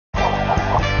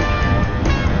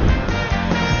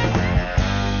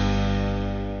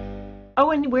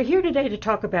Owen, we're here today to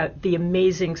talk about The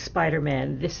Amazing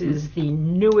Spider-Man. This is the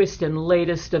newest and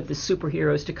latest of the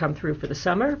superheroes to come through for the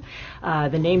summer.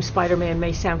 The name Spider-Man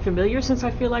may sound familiar since I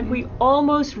feel like we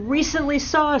almost recently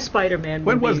saw a Spider-Man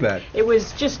movie. When was that? It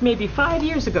was just maybe 5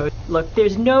 years ago. Look,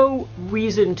 there's no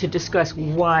reason to discuss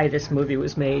why this movie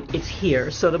was made. It's here.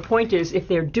 So the point is, if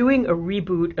they're doing a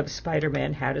reboot of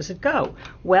Spider-Man, how does it go?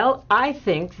 Well, I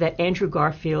think that Andrew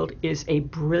Garfield is a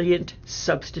brilliant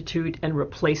substitute and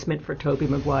replacement for Tobey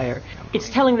Maguire. It's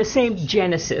telling the same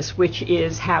genesis, which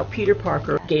is how Peter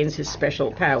Parker gains his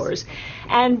special powers.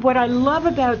 And what I love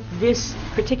about this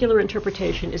particular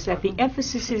interpretation is that the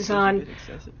emphasis is on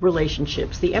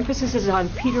relationships. The emphasis is on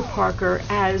Peter Parker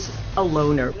as a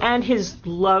loner and his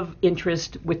love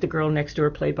interest with the girl next door,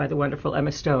 played by the wonderful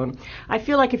Emma Stone. I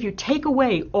feel like if you take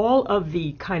away all of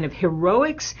the kind of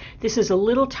heroics, this is a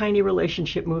little tiny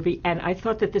relationship movie, and I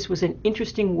thought that this was an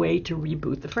interesting way to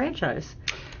reboot the franchise.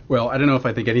 Well, I don't know if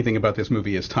I think anything about this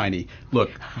movie is tiny. Look,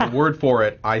 the word for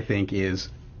it, I think, is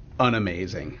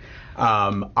unamazing.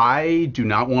 I do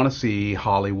not want to see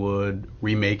Hollywood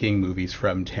remaking movies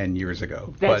from 10 years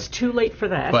ago. That's too late for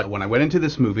that. But when I went into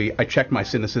this movie, I checked my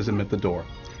cynicism at the door.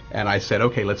 And I said,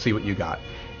 okay, let's see what you got.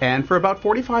 And for about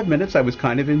 45 minutes, I was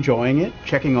kind of enjoying it,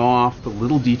 checking off the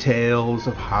little details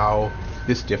of how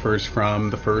this differs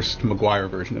from the first Maguire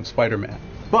version of Spider-Man.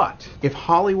 But if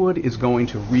Hollywood is going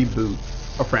to reboot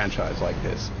a franchise like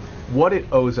this, what it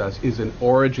owes us is an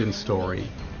origin story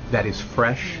that is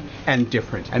fresh and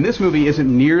different. And this movie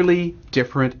isn't nearly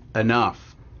different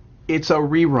enough. It's a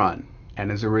rerun, and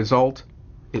as a result,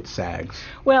 it sags.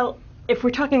 Well, if we're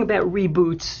talking about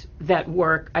reboots that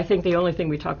work, I think the only thing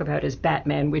we talk about is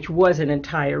Batman, which was an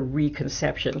entire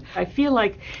reconception. I feel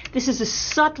like this is a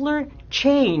subtler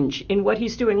change in what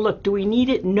he's doing. Look, do we need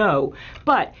it? No.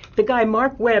 But the guy,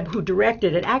 Mark Webb, who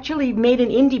directed it, actually made an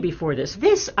indie before this.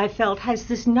 This, I felt, has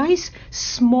this nice,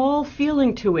 small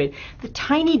feeling to it. The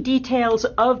tiny details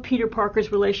of Peter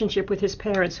Parker's relationship with his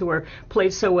parents, who are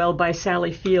played so well by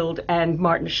Sally Field and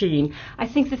Martin Sheen. I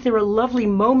think that there are lovely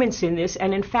moments in this,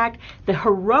 and in fact, the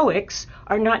heroics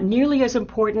are not nearly as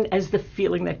important as the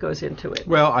feeling that goes into it.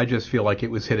 Well, I just feel like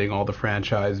it was hitting all the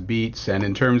franchise beats. And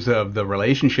in terms of the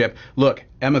relationship, look,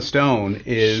 Emma Stone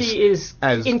is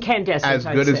as incandescent, as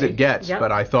good as it gets. Yep.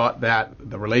 But I thought that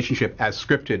the relationship as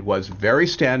scripted was very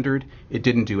standard. It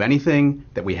didn't do anything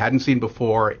that we hadn't seen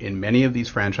before in many of these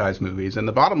franchise movies. And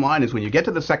the bottom line is, when you get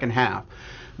to the second half,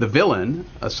 the villain,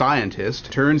 a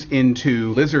scientist, turns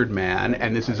into Lizard Man,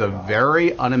 and this is a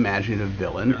very unimaginative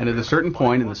villain. And at a certain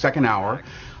point in the second hour,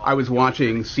 I was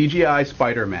watching CGI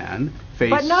Spider-Man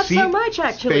face but not so much,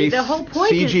 actually. The whole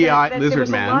point CGI is that Lizard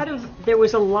Man. There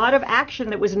was a lot of action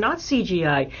that was not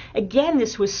CGI. Again,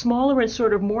 this was smaller and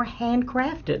sort of more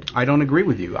handcrafted. I don't agree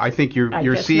with you. I think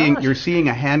you're seeing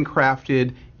a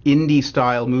handcrafted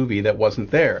indie-style movie that wasn't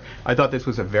there. I thought this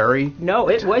was a very... No,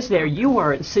 it was there. You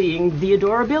weren't seeing the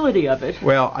adorability of it.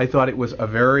 Well, I thought it was a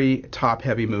very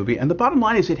top-heavy movie, and the bottom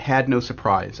line is it had no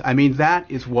surprise. I mean, that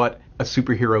is what a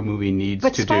superhero movie needs to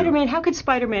do. But Spider-Man, how could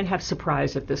Spider-Man have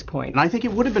surprise at this point? And I think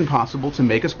it would have been possible to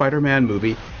make a Spider-Man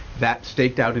movie that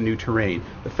staked out a new terrain.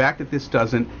 The fact that this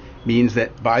doesn't means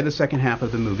that by the second half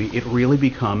of the movie, it really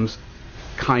becomes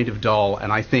kind of dull,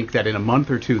 and I think that in a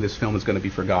month or two this film is going to be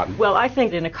forgotten. Well, I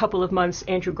think in a couple of months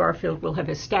Andrew Garfield will have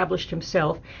established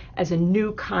himself as a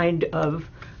new kind of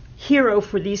hero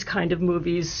for these kind of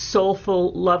movies,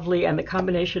 soulful, lovely, and the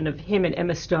combination of him and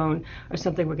Emma Stone are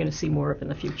something we're going to see more of in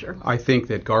the future. I think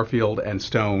that Garfield and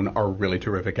Stone are really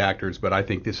terrific actors, but I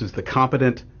think this is the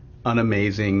competent,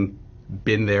 unamazing,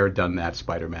 been there, done that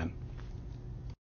Spider-Man.